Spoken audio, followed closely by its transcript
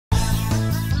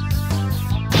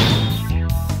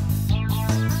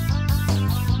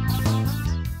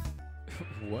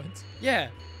Yeah.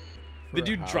 For The a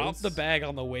dude dropped the house? bag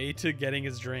on the way to getting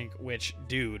his drink, which,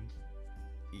 dude,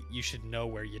 you should know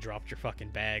where you dropped your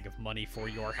fucking bag of money for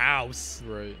your house.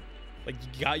 Right. Like,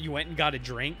 you went and got a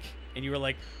drink, and you were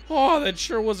like, oh, that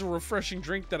sure was a refreshing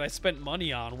drink that I spent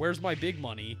money on. Where's my big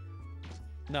money?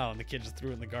 No, and the kid just threw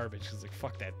it in the garbage. He's like,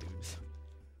 fuck that dude.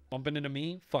 Bumping into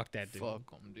me? Fuck that dude.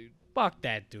 Fuck him, dude. Fuck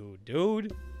that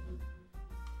dude.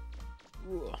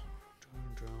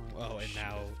 Oh, and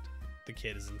now the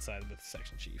kid is inside with the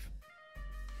section chief.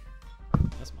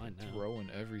 That's mine now. Throwing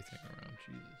everything around.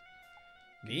 Jesus.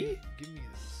 Me? Give me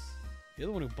this. You're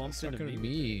the one who bumped That's into not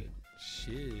me. me.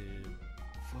 Shit.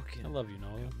 Fucking. I love you,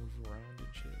 Noah. Move around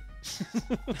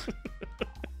and shit.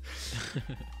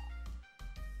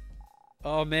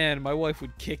 Oh man, my wife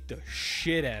would kick the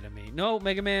shit out of me. No,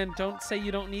 Mega Man, don't say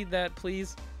you don't need that,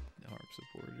 please. Arm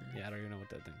supporter. Yeah, I don't even know what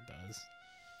that thing does.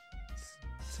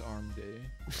 It's arm day.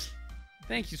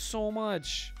 Thank you so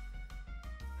much.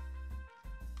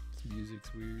 This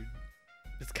music's weird.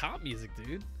 It's cop music,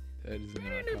 dude. That is not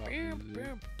cop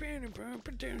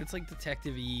music. It's like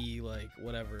detective-y, like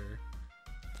whatever.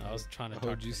 I was trying to talk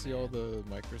did to you the see man. all the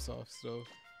Microsoft stuff?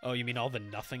 Oh, you mean all the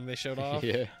nothing they showed off?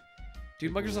 Yeah.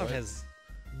 Dude, Like, Microsoft what? has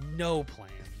no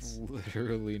plans.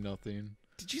 Literally nothing.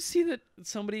 Did you see that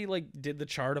somebody like did the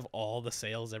chart of all the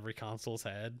sales every console's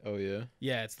had? Oh yeah.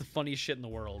 Yeah, it's the funniest shit in the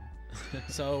world.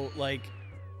 So like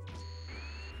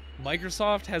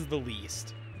Microsoft has the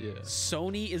least. Yeah.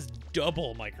 Sony is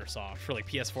double Microsoft for like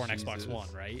PS4 and Xbox Jesus. One,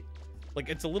 right? Like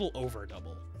it's a little over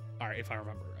double. All right, if I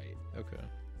remember right. Okay.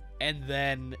 And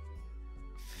then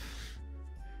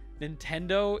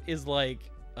Nintendo is like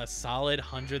a solid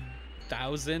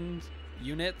 100,000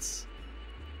 units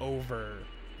over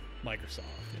Microsoft.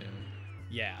 Damn.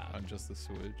 Yeah, On just the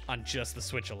Switch. on just the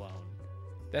Switch alone.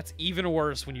 That's even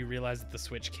worse when you realize that the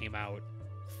Switch came out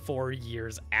 4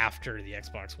 years after the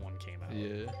Xbox One came out.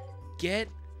 Yeah. Get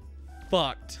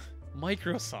fucked,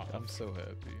 Microsoft. I'm so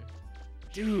happy.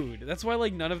 Dude, that's why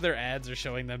like none of their ads are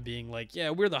showing them being like,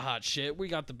 yeah, we're the hot shit. We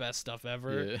got the best stuff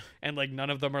ever. Yeah. And like none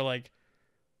of them are like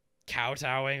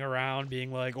kowtowing around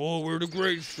being like, oh, we're the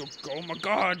greatest. Oh my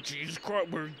god, Jesus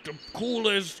Christ, we're the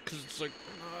coolest. Because it's like,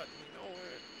 we're not, we know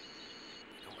it.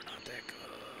 We know we're not that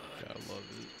good. Gotta love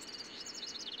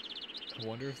it. I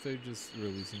wonder if they're just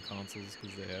releasing consoles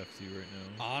because they have to right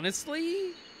now.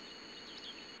 Honestly,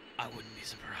 I wouldn't be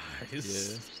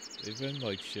surprised. Yeah. They've been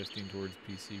like shifting towards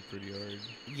PC pretty hard.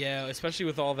 Yeah, especially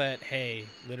with all that, hey,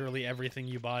 literally everything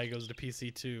you buy goes to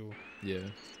PC too. Yeah.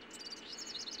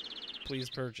 Please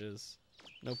purchase.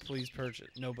 No, please purchase.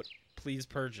 No, but please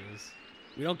purchase.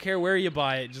 We don't care where you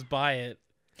buy it, just buy it.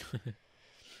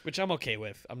 Which I'm okay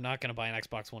with. I'm not going to buy an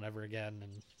Xbox One ever again,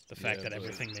 and the fact Yeah, that but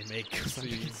everything they make goes on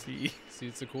see- PC. See,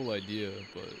 it's a cool idea,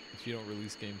 but if you don't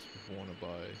release games people want to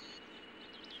buy,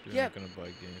 they're Yeah. not gonna buy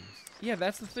games. Yeah,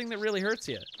 that's the thing that really hurts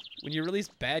you. When you release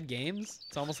bad games,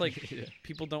 it's almost like Yeah.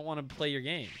 people don't want to play your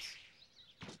games.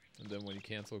 And then when you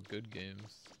cancel good games,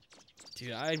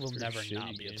 Dude, I will For never shitty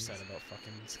not be games. upset about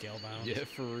fucking Scalebound. yeah,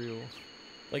 for real.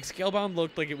 Like, Scalebound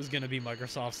looked like it was going to be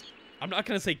Microsoft's, I'm not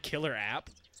going to say killer app,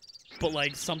 but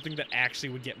like something that actually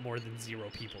would get more than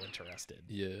 0 people interested.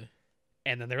 Yeah.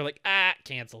 And then they were like,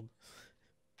 canceled.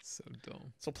 So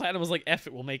dumb. So Platinum was like, F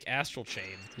it, we'll make Astral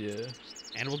Chain. Yeah.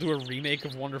 And we'll do a remake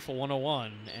of Wonderful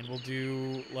 101. And we'll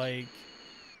do, like...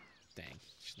 Dang,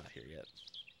 she's not here yet.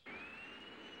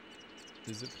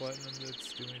 Is it Platinum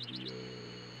that's doing the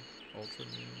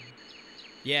Ultraman?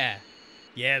 Yeah.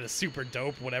 Yeah, the super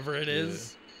dope, whatever it Yeah.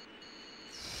 is.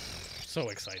 So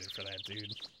excited for that, dude.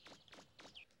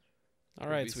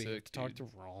 Alright, be so we sick, get to talk dude. to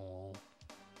Roll.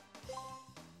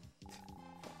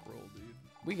 Roll, dude.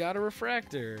 We got a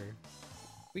refractor.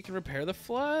 We can repair the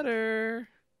flutter.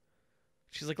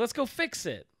 She's like, let's go fix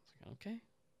it. I was like, okay.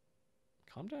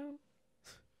 Calm down.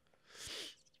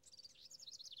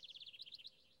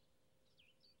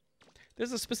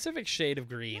 There's a specific shade of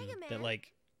green Mega that Man,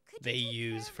 like Could they you take care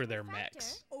use of for the their refractor?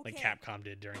 mechs. Like Okay. Capcom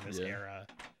did during this Yeah. era.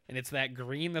 And it's that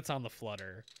green that's on the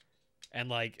flutter. And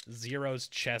like Zero's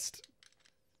chest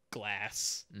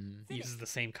glass Mm. Finish. uses the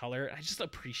same color. I just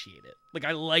appreciate it. Like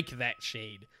I like that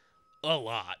shade a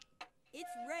lot. It's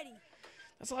ready.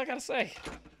 That's all I gotta say.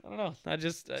 I don't know. I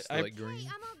just So I, like green. Hey,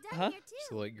 I'm all done Huh? here too.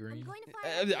 So like I'm green. going to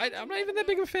find I'm not even that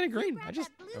big of a fan of green. I just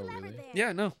Oh, really?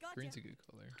 yeah no. Gotcha. Green's a good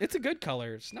color. It's a good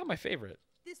color. It's not my favorite.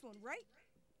 This one, right?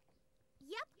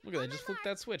 Yep. Look at on that. my Just flip mark.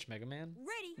 that switch, Mega Man.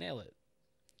 Ready. Nail it.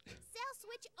 Cell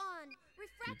switch on.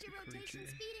 Refractor Creepy rotation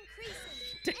creature. speed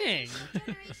increasing. Dang.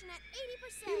 Generation at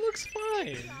 80%. He looks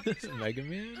fine. Mega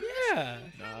Man? Yeah.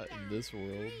 Not in this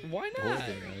world. Why Or not?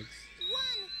 the next.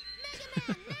 One. Mega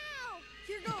Man now.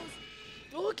 Here goes.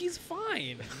 Look, he's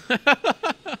fine.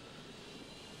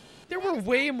 There were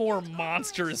way more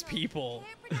monstrous people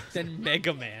than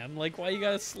Mega Man. Like, why you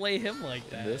gotta slay him like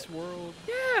that? In this world?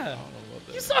 I Yeah. don't know about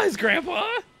that. You saw his grandpa.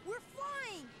 We're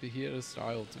flying. He had a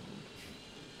style to him.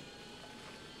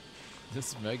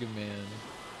 This Mega Man,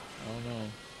 I don't know.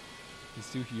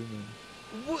 He's too human.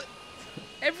 What?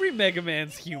 Every Mega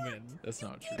Man's human. That's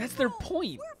not true. That's their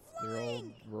point. They're all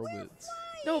robots.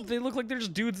 No, they look like they're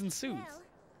just dudes in suits. Well,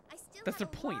 I still That's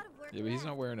have their a lot point. of work Yeah, but he's left,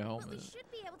 not wearing a but we helmet.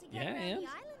 should be able to get Yeah, around and the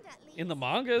island at in the least.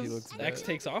 mangas, He looks X bad.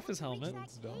 takes off his We helmet. can reach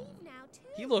Looks that dumb. cave now,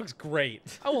 He too. looks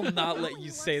great. I will not let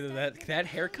you say that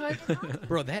haircut,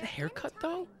 bro. That haircut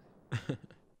though.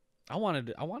 I wanted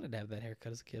to have that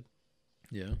haircut as a kid.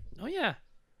 Yeah, Oh yeah,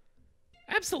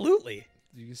 absolutely.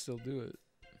 you can still do it.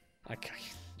 I ca-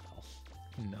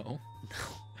 No.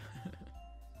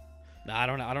 no, I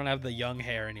don't have the young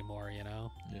hair anymore. You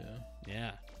know. Yeah.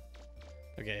 Yeah.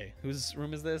 Okay, whose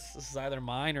room is this? This is either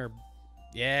mine or,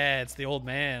 yeah, it's the old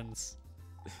man's.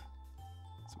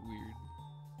 It's weird.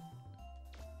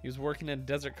 He was working in a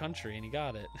desert country and he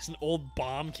got it. There's an old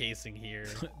bomb casing here.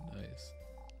 Nice.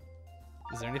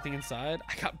 Is there anything inside?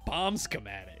 I got bomb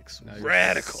schematics. Now you're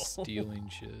Radical. stealing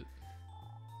shit.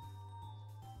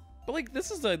 But like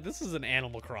this is an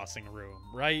Animal Crossing room,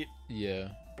 right? Yeah,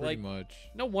 pretty Like- much.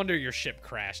 No wonder your ship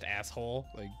crashed, asshole.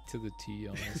 Like to the T,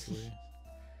 honestly.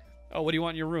 Oh, what do you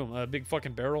want in your room? A big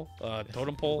fucking barrel?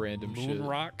 Totem pole? Random moon shit.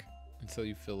 rock? Until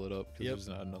you fill it up because Yep. there's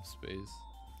not enough space.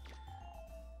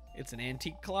 It's an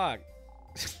antique clock.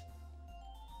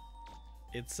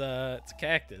 It's a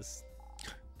cactus.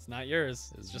 It's not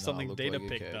yours. It's Does just not something look Data like a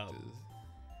picked up. cactus.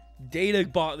 Data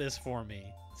bought this for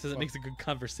me. Says it Fuck. makes a good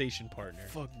conversation partner.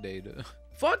 Fuck Data.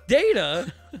 Fuck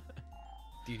Data.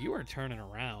 Dude, you are turning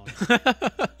around.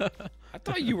 I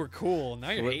thought you were cool.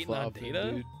 Now you're hating on Flip-flopping,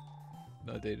 Data. dude.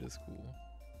 No, Data's cool.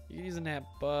 You're using that,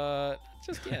 but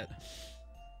just yet.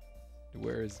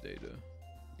 Where is Data?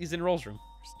 He's in Roll's room.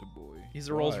 Where's the boy? He's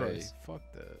a Rolls Why? Royce. Fuck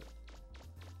that.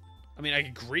 I mean, I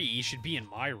agree. He should be in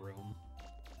my room.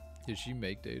 Did she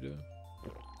make Data?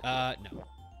 No.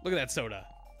 Look at that soda.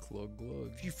 Glug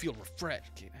glug. If you feel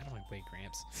refreshed, get out of my way,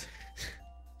 Gramps.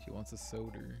 She wants a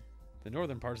soda. The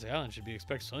northern parts of the island should be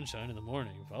expect sunshine in the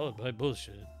morning, followed by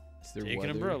bullshit. Is there Take weather?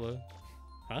 an umbrella.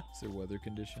 Is there weather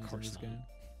conditions in course this not. game?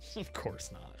 Of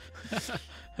course not.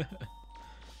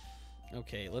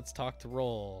 Okay, let's talk to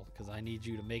Roll, because I need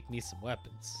you to make me some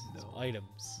weapons, some No.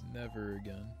 items. Never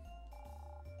again.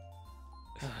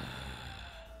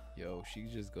 Yo, she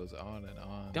just goes on and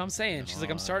on. I'm saying, and she's like,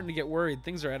 I'm on. starting to get worried.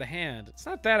 Things are out of hand. It's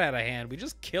not that out of hand. We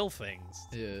just kill things.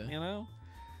 Yeah. You know?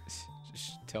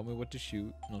 Just tell me what to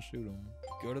shoot, and I'll shoot him.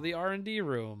 Go to the R&D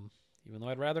room, even though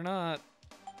I'd rather not.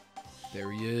 There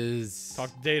he is. Talk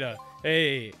to Data.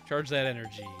 Hey, charge that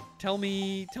energy. Tell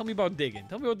me about digging.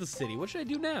 Tell me about the city. What should I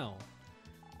do now?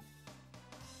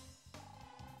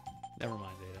 Never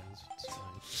mind, Data. It's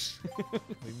fine. What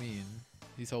do you mean?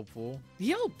 He's helpful. He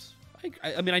helps.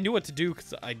 I mean, I knew what to do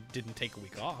because I didn't take a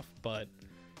week off, but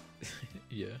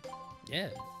Yeah. yeah.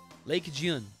 Lake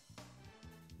Jun.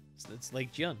 It's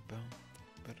Lake Jun.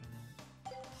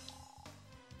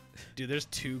 Dude, there's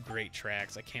 2 great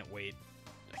tracks. I can't wait.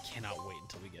 I cannot wait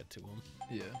until we get to them.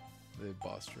 Yeah. The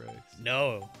boss tracks.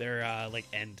 No, they're like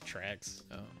end tracks.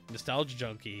 Oh. Nostalgia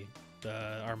Junkie,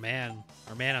 our man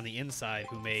on the inside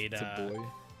who made It's a boy.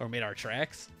 or made our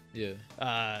tracks.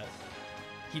 Yeah.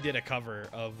 He did a cover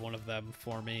of one of them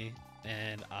for me,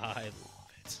 and I love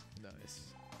it. Nice.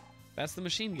 That's the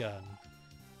machine gun.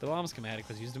 The bomb schematic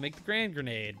was used to make the grand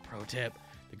grenade. Pro tip: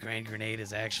 the grand grenade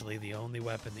is actually the only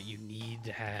weapon that you need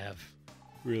to have.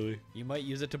 Really? You might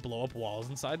use it to blow up walls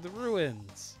inside the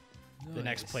ruins. The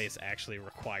next Nice. place actually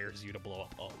requires you to blow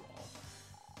up a wall.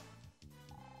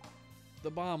 The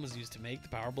bomb was used to make the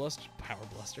Power Blaster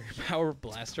Power R.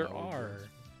 Blaster.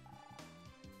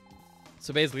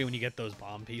 So basically, when you get those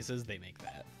bomb pieces, they make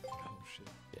that. Oh shit.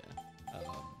 Yeah.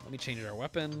 Let me change our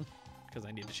weapon because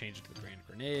I need to change it to the grand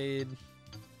grenade.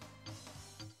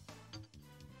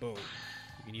 Boom.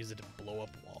 You can use it to blow up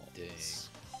walls. Dang.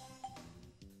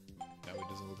 Now he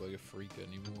doesn't look like a freak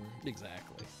anymore.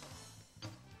 Exactly.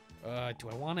 Do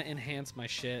I want to enhance my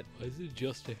shit? Why is it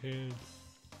just a hand?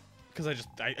 Because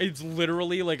it's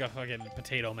literally like a fucking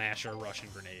potato masher Russian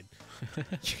grenade.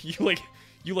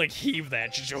 you like heave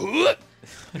that. Just, let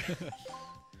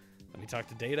me talk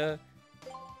to Data.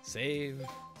 Save.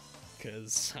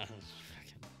 Because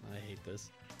I hate this.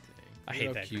 I hate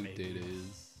Look that how cute grenade. Data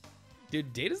is.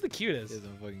 Dude, Data's the He cutest.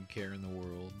 doesn't fucking care in the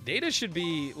world. Data should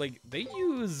be like they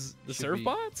use the Should serve be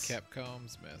bots.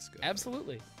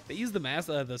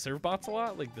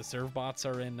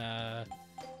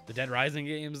 The Dead Rising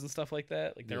games and stuff like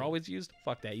that. Like they're Yeah. always used.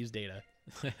 Fuck that. Use data.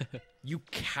 You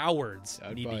cowards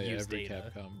I'd need buy to use every data.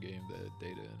 Capcom game that had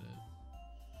data in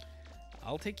it.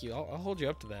 I'll take you. I'll hold you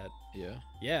up to that. Yeah.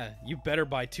 Yeah, you better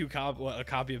buy a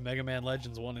copy of Mega Man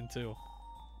Legends 1 and 2.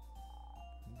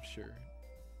 Sure.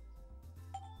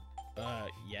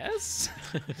 Yes?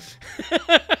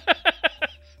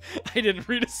 I didn't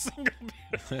read a single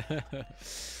bit.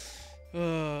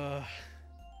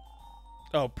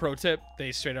 Oh, pro tip,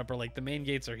 they straight up are like, the main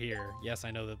gates are here. Yes,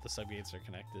 I know that the sub gates are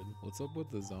connected. What's up with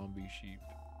the zombie sheep?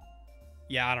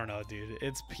 Yeah, I don't know, dude.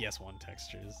 It's PS1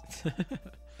 textures.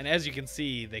 And as you can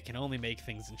see, they can only make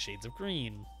things in shades of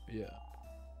green. Yeah.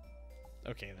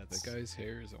 Okay, that's... That guy's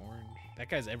hair is orange. That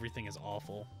guy's everything is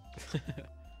awful.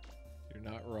 You're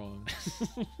not wrong.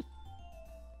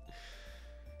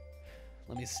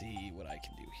 Let me see what I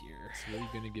can do here. So what are you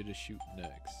gonna get to shoot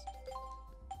next?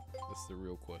 That's the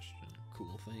real question.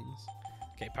 Cool things.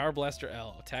 Okay, Power Blaster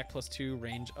L. Attack +2,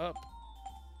 range up.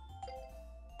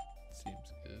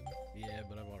 Seems good. Yeah,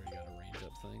 but I've already got a range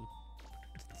up thing.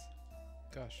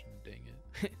 Gosh dang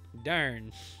it.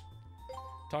 Darn.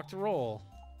 Talk to Roll.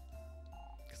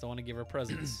 Because I want to give her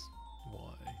presents.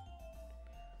 Why?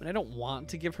 But I don't want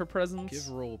to give her presents. Give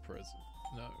Roll present.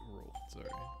 Not Roll, sorry.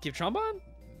 Give Trombone?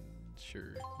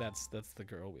 Sure. That's the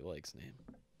girl we like's name.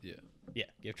 Yeah. Yeah,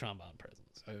 give Trombone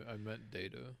presents. I meant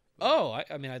Data. Oh,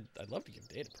 I mean, I'd love to give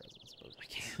Data presents, but I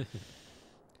can't.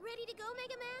 Ready to go,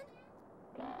 Mega Man?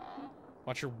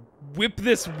 Watch her whip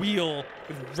this wheel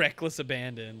with reckless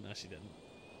abandon. No, she didn't.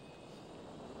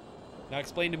 Now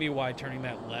explain to me why turning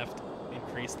that left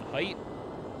increased the height.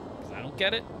 Because I don't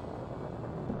get it.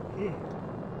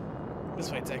 This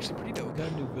fight's actually pretty dope.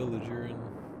 Got a new villager in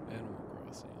Animal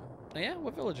Crossing. Oh, yeah?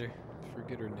 What villager?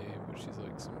 Forget her name, but she's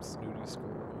like some snooty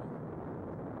squirrel.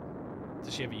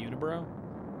 Does she have a unibrow?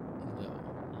 No.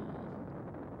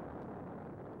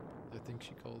 I think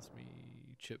she calls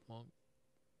me Chipmunk.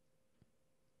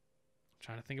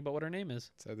 Trying to think about what her name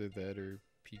is. It's either that or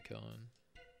Pecan.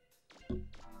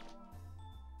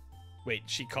 Wait,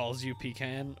 she calls you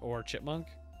Pecan or Chipmunk?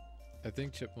 I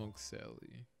think Chipmunk's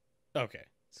Sally. Okay.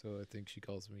 So I think she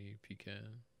calls me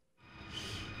Pecan.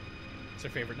 It's her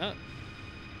favorite nut.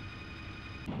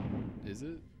 Is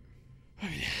it?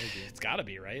 Maybe. It's gotta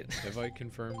be, right? Have I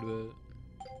confirmed that?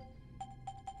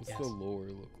 What's Yes. the lore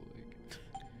look like?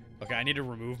 Okay, I need to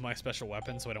remove my special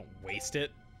weapon so I don't waste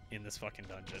it in this fucking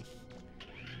dungeon.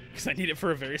 Because I need it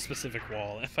for a very specific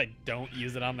wall. And if I don't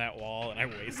use it on that wall and I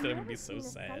waste it, I'm gonna be so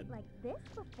sad. Like this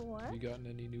before. Have you gotten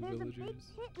any new There's a big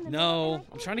villagers? pit in the No, middle and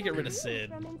I I'm trying to can't get rid of view Sid.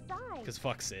 from inside. Because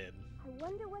fuck Sid. I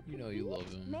wonder what You could know you be love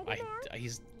it. him. Mega Man,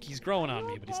 He's growing on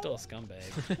me, but he's still a scumbag.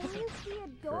 can you see a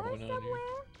door Growing on you. somewhere?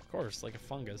 Of course, like a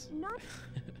fungus. Not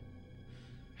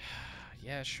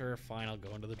Yeah, sure, fine, I'll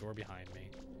go into the door behind me.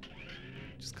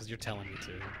 Just because you're telling me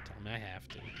to. Tell me I have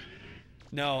to.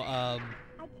 No, I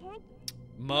can't.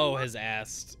 Mo has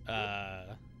asked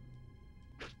to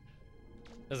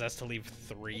leave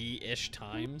 3-ish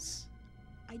times.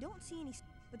 I don't see any.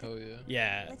 But Oh yeah.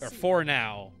 Yeah, Let's or see. 4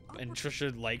 now. And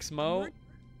Trisha likes Mo. What?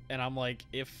 And I'm like,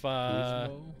 if Who's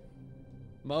Mo?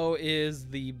 Mo is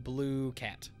the blue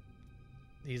cat.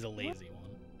 He's a lazy one.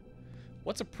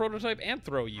 What's a prototype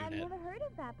anthro I've unit? never heard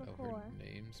of that Oh, her before.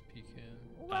 name's Pecan.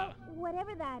 Well,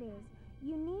 whatever that is,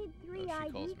 you need 3 she calls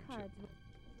ID me cards.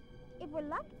 If we're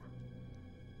lucky,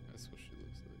 That's what she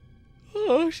looks like.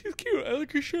 Oh, she's cute. I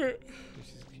like her shirt.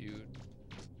 She's cute.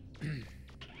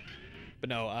 But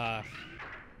no, I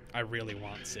really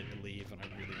want Sid to leave, and I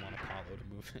really want Apollo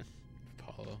to move in.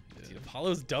 Apollo. Yeah. Dude,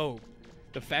 Apollo's dope.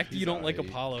 The fact that you He's don't like alright.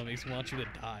 Apollo makes me want you to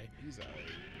die. He's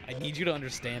I need you to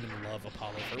understand and love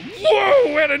Apollo for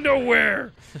whoa, out of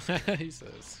nowhere. alright. He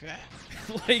says,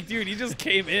 Like, dude, he just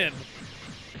came in.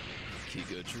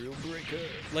 Kiga Drill Breaker.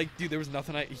 Like, dude, there was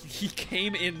nothing. He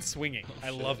came in swinging. Oh,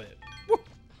 I shit. love it. I don't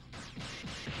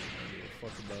give a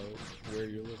fuck about where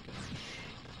you're looking.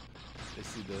 They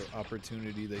see the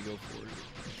opportunity, they go for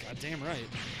it. Goddamn right.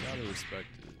 Gotta respect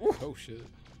it. Ooh. Oh shit.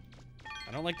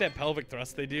 I don't like that pelvic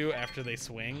thrust they do after they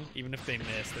swing. Even if they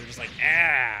miss, they're just like,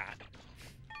 ah.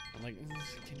 I'm like,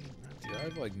 can you not do Dude, I that?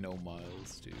 have like no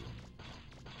miles, dude.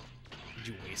 Did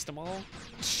you waste them all?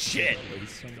 Shit.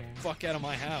 Waste them all? Fuck out of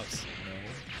my house. No.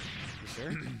 You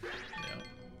sure?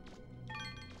 Yeah.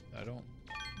 I don't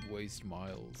waste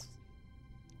miles.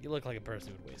 You look like a person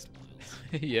who would waste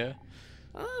miles. Yeah.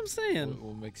 I'm saying.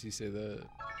 What makes you say that?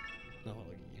 No,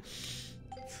 look at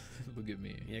you. Look at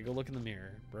me. Yeah, go look in the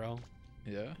mirror, bro.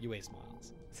 Yeah? You waste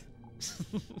miles.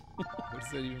 What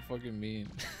does that even fucking mean?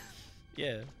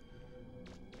 Yeah.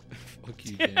 Fuck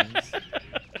you, James.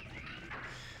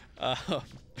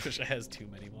 Trisha has too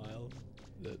many miles.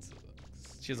 That's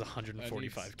She has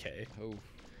 145k. oh,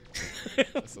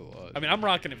 that's a lot. I mean, I'm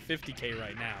rocking at 50k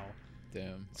right now.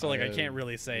 Damn. So like I have can't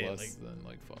really say it, less like. than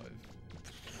like 5.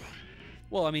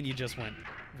 Well, I mean, you just went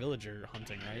villager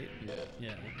hunting, right? Yeah.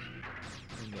 Yeah.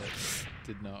 And that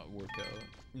did not work out.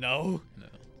 No. No.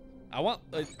 I want.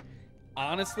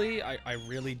 Honestly, I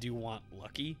really do want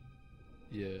Lucky.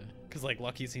 Yeah. Cause like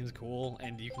Lucky seems cool,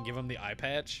 and you can give him the eye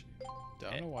patch.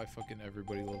 I don't know why fucking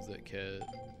everybody loves that cat.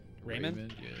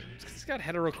 Raymond? Yeah. It's 'cause he's got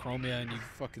heterochromia, and you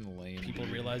Fucking lame. people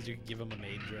dude. realized you could give him a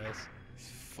maid dress.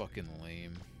 Fucking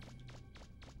lame.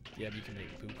 Yeah, but you can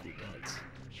make buku bucks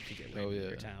if you get Oh Raymond in yeah.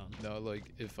 your town. No, like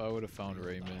if I would have found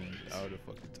Raymond, I would have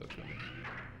fucking took him.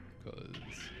 Cause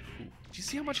Did you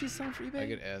see how much he's selling for eBay? I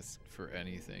could ask for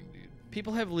anything, dude.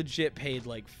 People have legit paid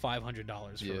like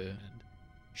 $500 for Yeah. Raymond.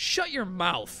 Shut your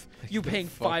mouth! You the paying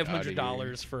fuck outta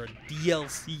 $500 for a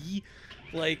DLC?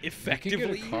 Like effectively? You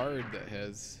can get a card that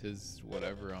has his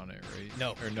whatever on it, right?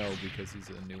 No. Or no, because he's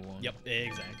a new one. Yep,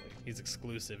 exactly. He's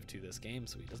exclusive to this game,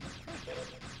 so he doesn't have a card.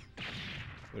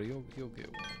 But he'll get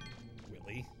one,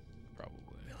 Really? probably.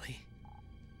 Really?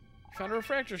 Found a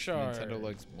refractor shard. Nintendo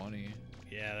likes money.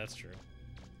 Yeah, that's true.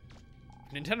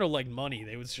 If Nintendo liked money,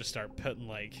 they would just start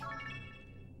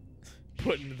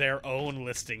putting their own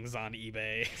listings on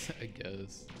eBay. I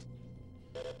guess.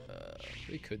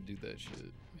 They could do that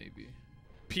shit, maybe.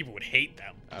 People would hate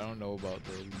them. I don't know about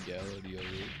the legality of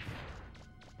it.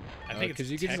 I think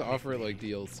because you can just offer it like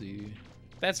DLC.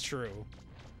 That's true.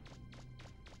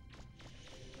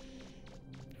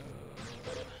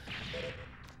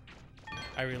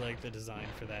 I really like the design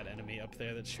for that enemy up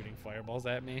there that's shooting fireballs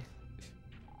at me.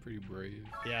 Pretty brave.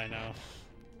 Yeah, I know.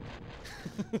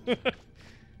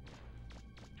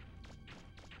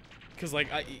 Cause like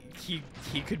he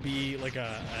could be like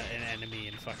an enemy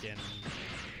in fucking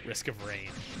Risk of Rain.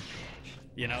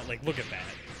 You know, like look at that.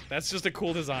 That's just a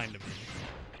cool design to me.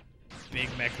 Big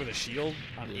mech with a shield.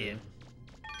 I'm in.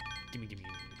 Gimme.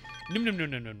 Num.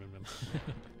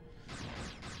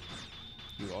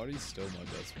 Dude, Audie's still my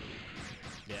best friend.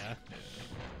 Yeah.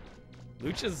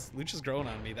 Lucha's growing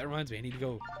on me. That reminds me, I need to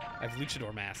go. I have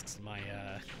luchador masks in my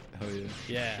Oh yeah.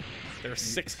 yeah. There are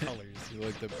 6 colors. You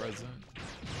like the present?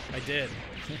 I did.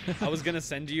 I was gonna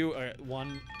send you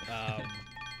one.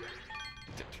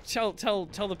 Tell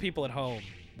the people at home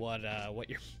what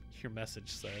your message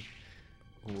said.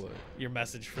 What? Your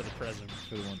message for the present.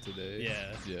 For the one today?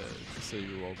 Yeah. Yeah. Just say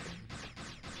you're welcome.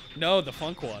 No, the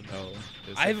funk one. Oh.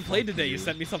 I haven't played today. You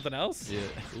sent me something else? Yeah.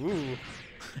 Ooh.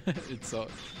 It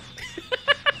sucks.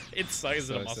 It sucks. Is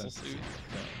So it a I muscle sent it to suit? you.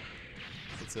 No.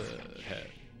 It's a hat.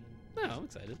 No, I'm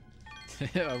excited.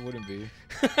 I wouldn't be.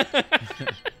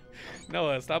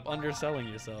 Noah, stop underselling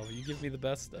yourself. You give me the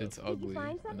best stuff. It's ugly,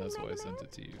 find and something, that's why I Mega sent Man?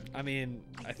 it to you. I mean,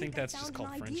 I think that's just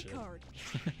called friendship.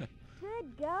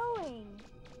 Good going.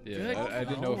 Yeah, Good I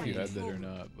didn't know if you going. had that or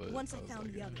not, but Once I was found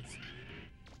like, the others.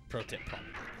 Pro tip, probably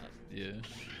yeah.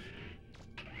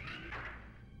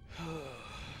 not.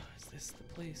 Is this the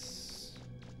place?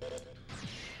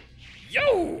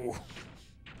 Yo!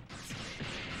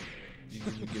 You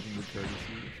didn't give him the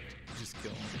courtesy. Just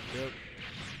kill him. Yep.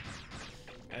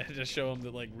 I had to show him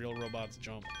that like real robots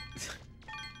jump. It's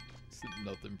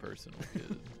nothing personal,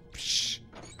 kid. Psh.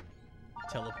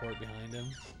 Teleport behind him.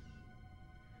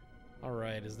 All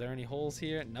right, is there any holes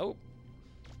here? Nope.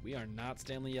 We are not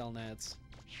Stanley Yelnats.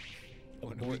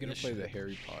 When are we gonna play the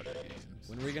Harry Potter games?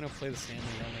 When are we gonna play the Stanley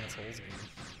Yelnats Holes game?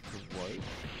 The what?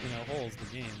 You know, Holes the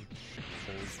game.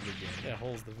 Holes the game. Yeah,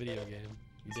 Holes the video game.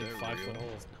 You Is dig that 5 real? foot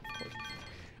holes. No, of course.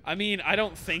 I mean, I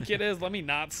don't think it is. Let me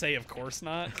not say of course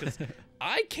not, because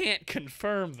I can't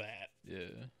confirm that. Yeah,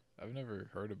 I've never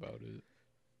heard about it.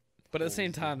 But at the same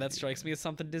Holes the time, that video strikes game. me as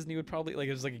something Disney would probably like.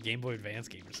 It was like a Game Boy Advance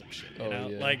game or some shit. You Oh, know,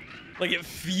 yeah. like it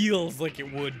feels like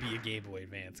it would be a Game Boy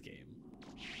Advance game.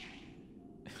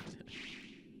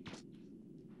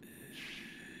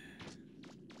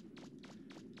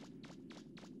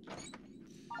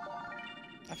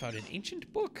 I found an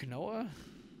ancient book, Noah.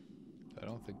 I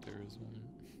don't think there is one.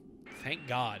 Thank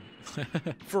God.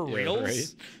 For Yeah,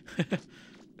 reals? right?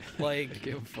 Like, That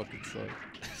game fucking suck.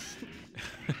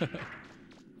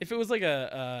 if it was like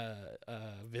a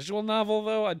visual novel,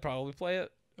 though, I'd probably play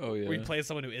it. Oh yeah. Where you play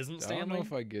someone who isn't I don't Stanley. know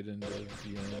if I get into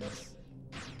VNs.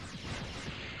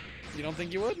 You don't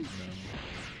think you would? No.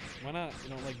 Why not? You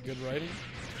don't like good writing?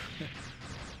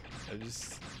 I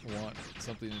just want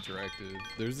something interactive.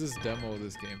 There's this demo of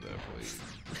this game that I played.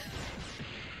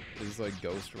 It's like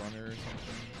Ghost Runner or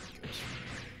something.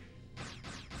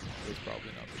 It's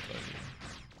probably not the title.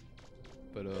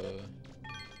 But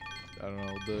I don't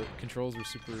know. The controls were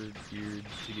super weird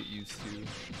to get used to.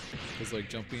 Because, like,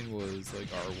 jumping was, like,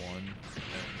 R1, and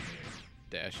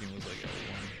dashing was, like,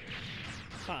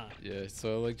 L1. Huh. Yeah,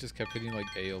 so I, like, just kept hitting, like,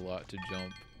 A a lot to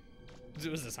jump.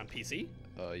 Was this on PC?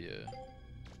 Yeah.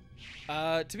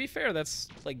 To be fair, that's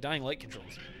like Dying Light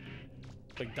controls.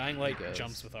 Like Dying Light guess.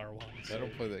 jumps with R1. I So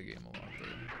don't play that game a lot, though.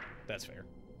 that's fair.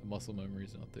 The muscle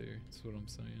memory's not there. That's what I'm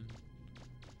saying.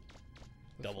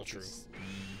 The Double fuck true. is-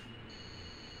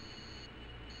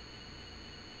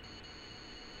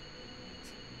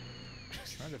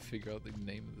 Trying to figure out the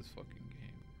name of this fucking game.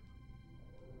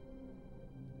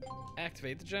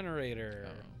 Activate the generator. I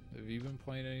don't know. Have you been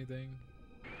playing anything?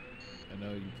 I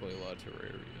know you play a lot of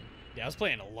Terraria. Yeah, I was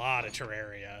playing a lot of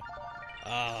Terraria.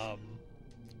 I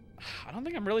don't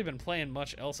think I've really been playing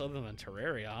much else other than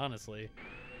Terraria, honestly.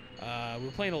 We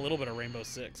were playing a little bit of Rainbow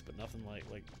Six, but nothing like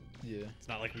Yeah. it's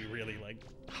not like we really like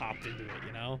hopped into it,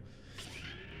 you know?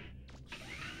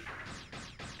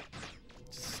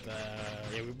 Just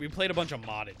yeah, we played a bunch of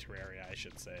modded Terraria, I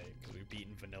should say, because we've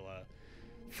beaten vanilla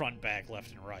front, back,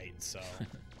 left, and right. So,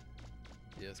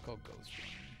 Yeah, it's called Ghost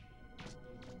Runner.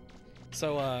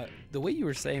 so the way you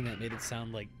were saying that made it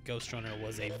sound like Ghost Runner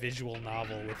was a visual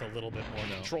novel with a little bit more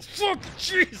No. control. Fuck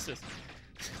Jesus!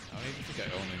 I don't even think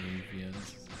I own any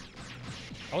VNs.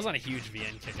 I was on a huge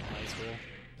VN kick in high school.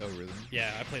 Oh, really?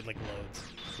 Yeah, I played like loads.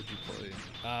 What'd you play?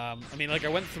 I mean, like I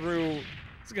went through.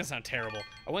 This is gonna sound terrible.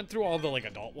 I went through all the like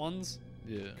adult ones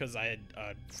Yeah. because I had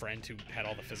a friend who had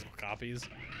all the physical copies.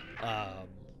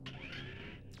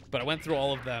 But I went through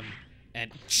all of them,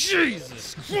 and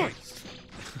Jesus Christ!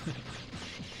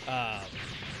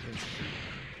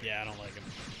 Yeah, I don't like them.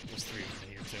 There's 3 of them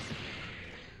in here too.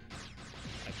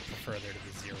 I prefer there to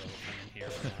be 0 of them in here.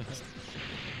 To be honest.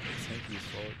 It's hanky as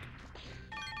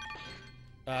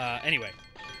fuck. Anyway,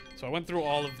 so I went through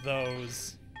all of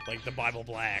those, like the Bible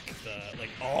Black, like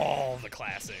all the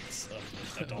classics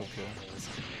of the adult Okay. novels,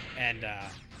 and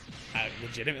I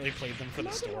legitimately played them for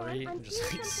the story and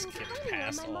just like skipped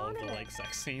past all of the like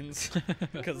sex scenes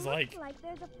because like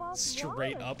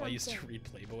straight up I used to read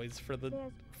Playboys for the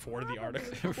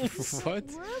article. What?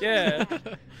 Yeah,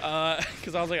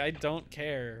 because I was like, I don't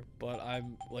care, but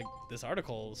I'm like, this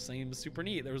article seems super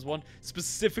neat. There was one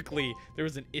specifically, there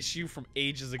was an issue from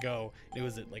ages ago, and it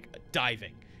was like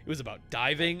diving. It was about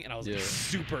diving, and I was like, Yeah.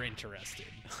 super interested.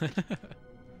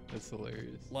 That's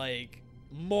hilarious. Like,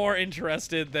 more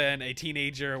interested than a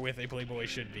teenager with a Playboy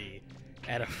should be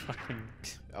at a fucking...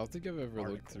 I don't think I've ever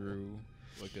looked Article. through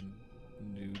like a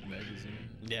nude magazine.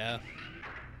 Yeah.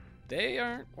 They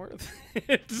aren't worth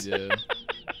it. Yeah.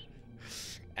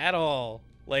 At all.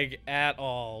 Like, at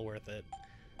all worth it.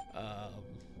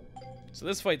 So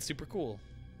this fight's super cool.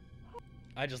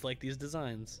 I just like these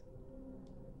designs.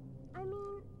 I mean,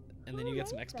 And then you get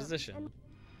some exposition. And,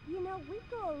 you know, we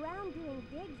go around doing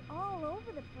digs all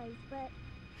over the place, but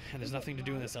And there's nothing to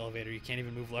do in this elevator. You can't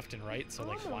even move left and right, so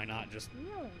like, why not just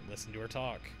feeling. listen to her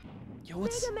talk? Yo,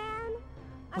 what's... Mega Man,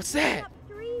 I've what's set that? up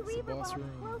 3 It's a Reaver boss bots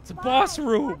room. close It's a by. boss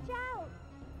room. Watch out.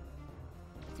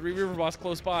 3 river boss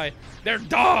close by. They're Oh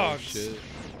dogs! shit.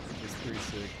 That's pretty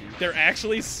sick, dude. They're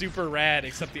actually super rad,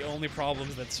 except the only problem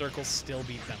is that circles still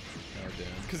beat them. Oh damn.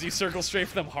 Because you circle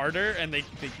strafe them harder, and they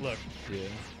look. Yeah.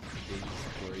 They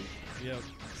just break. Yep.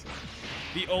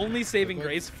 The only saving Look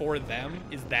like- grace for them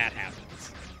is that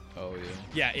happens. Oh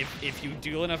yeah. Yeah, if you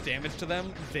deal enough damage to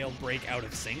them, they'll break out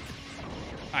of sync.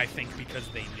 I think because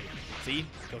they knew. See?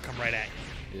 They'll come right at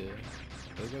you. Yeah.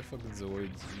 They look like fucking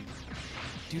Zoids,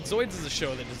 Dude, Zoids is a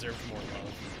show that deserved more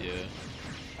love. dude. Yeah.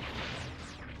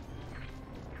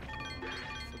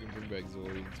 Fucking bring back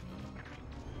Zoids, man.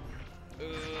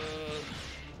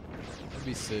 That'd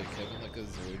be sick, having like a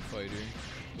Zoid fighter,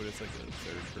 but it's like a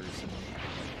 3rd person,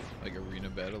 like arena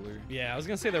battler. Yeah, I was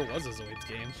gonna say there was a Zoids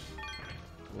game.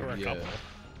 Well, Or a yeah, couple.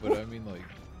 but I mean like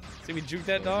See me juke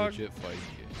that a dog? legit fighting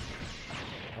game.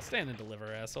 I'll stand and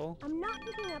deliver, asshole. I'm not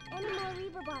picking up any more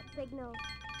Reaver bot signals.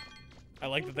 I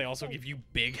like that they also give you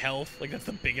big health. Like, that's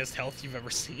the biggest health you've ever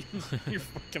seen in your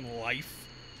fucking life.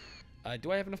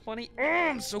 Do I have enough money? Oh,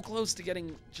 I'm so close to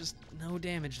getting just no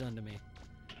damage done to me.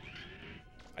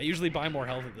 I usually buy more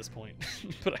health at this point,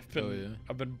 but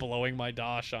I've been blowing my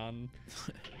dosh on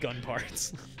gun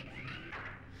parts.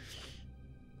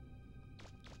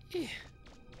 Yeah.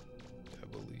 I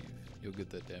believe you'll get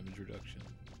that damage reduction.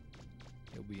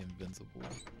 You'll be invincible.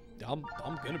 I'm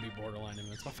gonna be borderline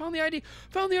invincible. I found the ID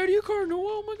card. No,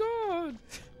 oh my god.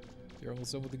 You're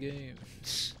almost done with the game.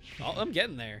 I'm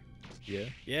getting there. Yeah.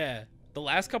 Yeah, the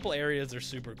last couple areas are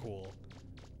super cool.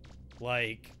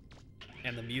 Like,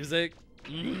 and the music,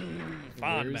 fond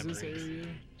Where is memories. this area?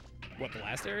 What, the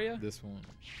last area? This one.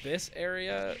 This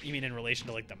area? You mean in relation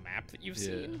to like the map that you've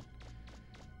seen?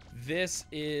 This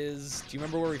is. Do you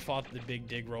remember where we fought the big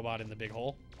dig robot in the big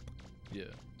hole? Yeah.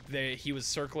 He was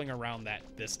circling around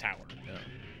this tower. Yeah.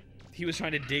 He was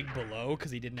trying to dig below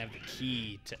because he didn't have the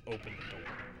key to open the door,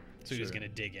 so he was gonna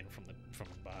dig in from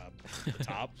the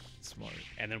top. Smart.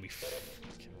 And then we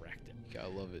fucking wrecked it. Gotta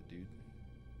love it, dude.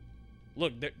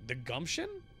 Look, the gumption,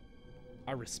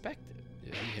 I respect it.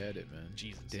 Yeah, he had it, man.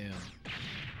 Jesus. Damn.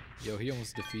 Yo, he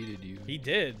almost defeated you. He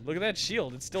did. Look at that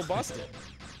shield. It's still busted.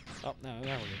 Oh, no,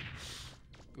 now we're good.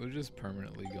 We're just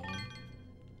permanently gone.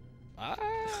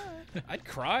 I'd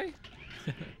cry.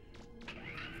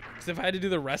 Because if I had to do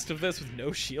the rest of this with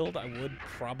no shield, I would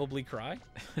probably cry.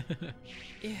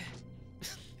 Yeah.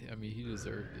 I mean, he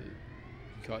deserved it.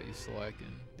 He caught you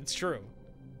slacking. It's true.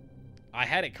 I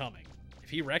had it coming. If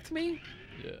he wrecked me,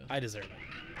 Yeah. I deserve it.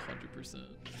 100%.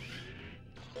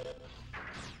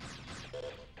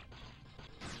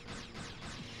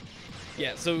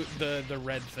 Yeah, so the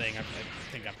red thing, I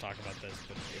think I've talked about this,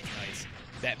 but it's nice.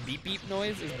 That beep beep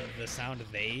noise is the sound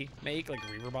they make, like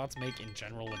Reaverbots make in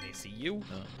general when they see you.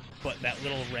 Oh. But that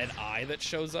little red eye that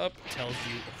shows up tells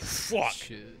you, fuck.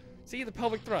 Shit. See, the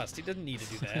pelvic thrust. He didn't need to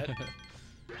do that.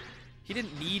 He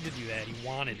didn't need to do that. He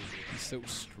wanted to do it. He's so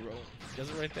strong. He does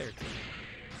it right there, too.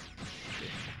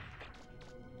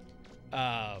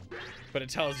 But it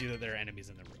tells you that there are enemies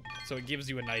in the room. So it gives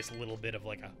you a nice little bit of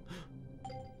like a...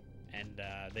 And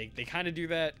they kind of do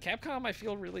that. Capcom, I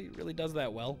feel, really does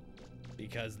that well.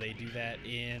 Because they do that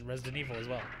in Resident Evil as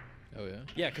well. Oh, yeah?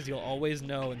 Yeah, because you'll always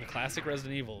know in the classic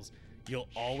Resident Evils, you'll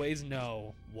always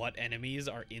know what enemies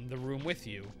are in the room with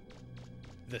you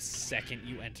the second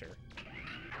you enter.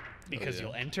 Because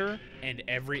you'll enter, and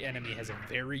every enemy has a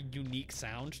very unique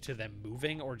sound to them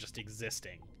moving or just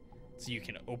existing. So you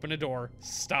can open a door,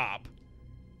 stop,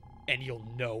 and you'll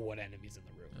know what enemy's in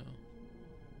the room. Oh.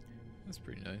 That's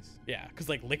pretty nice. Yeah, because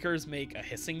like lickers make a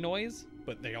hissing noise,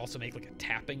 but they also make like a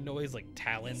tapping noise, like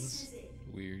talons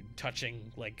Weird. touching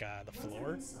like the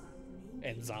floor,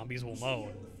 and zombies will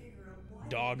moan.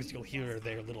 Dogs, you'll hear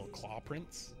their little claw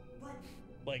prints.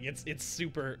 Like it's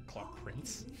super claw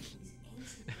prints.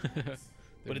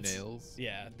 Their it's nails.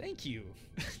 Yeah, thank you.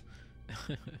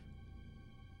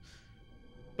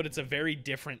 But it's a very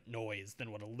different noise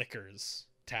than what a licker's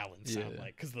talons sound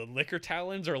like, because the licker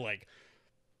talons are like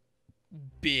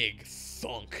big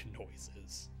thunk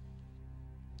noises.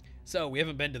 So we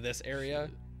haven't been to this area.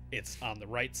 It's on the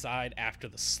right side after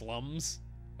the slums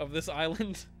of this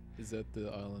island. Is that the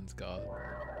island's god?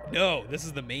 No, this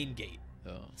is the main gate.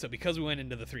 Oh. So because we went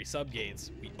into the 3 sub-gates,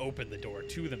 we opened the door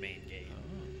to the main gate.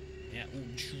 Oh. Yeah.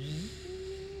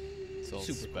 It's all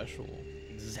Super special.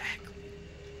 Exactly.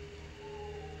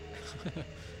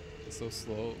 It's so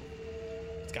slow.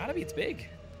 It's gotta be. It's big.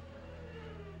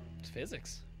 It's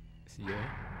physics. Yeah?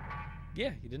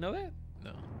 Yeah, you didn't know that?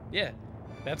 No. Yeah.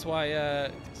 That's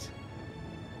why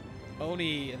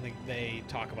Oni and they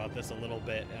talk about this a little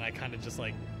bit, and I kind of just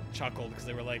like chuckled because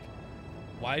they were like,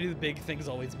 why do the big things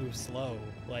always move slow?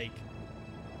 Like,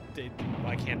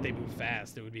 why can't they move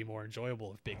fast? It would be more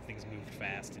enjoyable if big things moved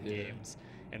fast in games.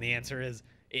 And the answer is,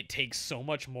 it takes so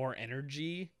much more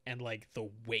energy, and like the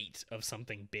weight of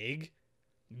something big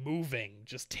moving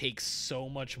just takes so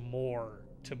much more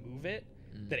to move it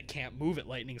that it can't move at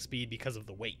lightning speed because of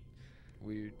the weight.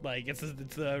 Weird. Like it's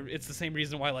the same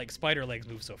reason why like spider legs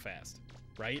move so fast,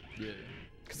 right? Yeah.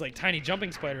 Because like tiny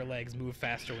jumping spider legs move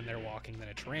faster when they're walking than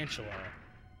a tarantula,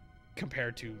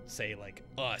 compared to say like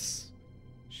us,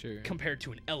 Sure. compared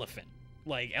to an elephant.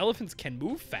 Like elephants can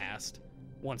move fast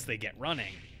once they get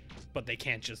running, but they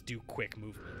can't just do quick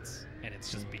movements, and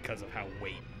it's just because of how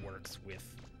weight works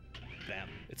with them.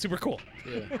 It's super cool.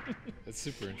 Yeah. That's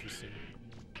super interesting.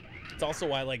 It's also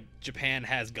why like Japan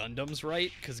has Gundams,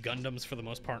 right? Because Gundams for the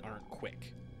most part aren't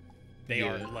quick. They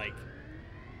are like,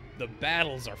 the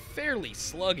battles are fairly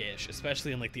sluggish,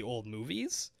 especially in like the old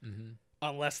movies,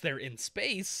 unless they're in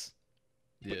space.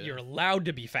 But you're allowed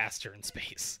to be faster in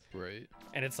space. Right.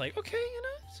 And it's like, okay, you know,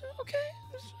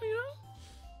 you know.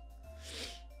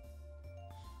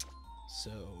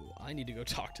 So I need to go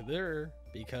talk to her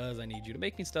because I need you to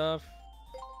make me stuff.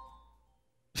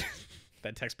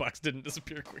 That text box didn't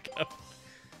disappear quick enough.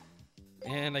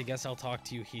 And I guess I'll talk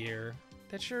to you here.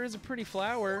 That sure is a pretty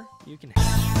flower. You can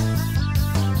have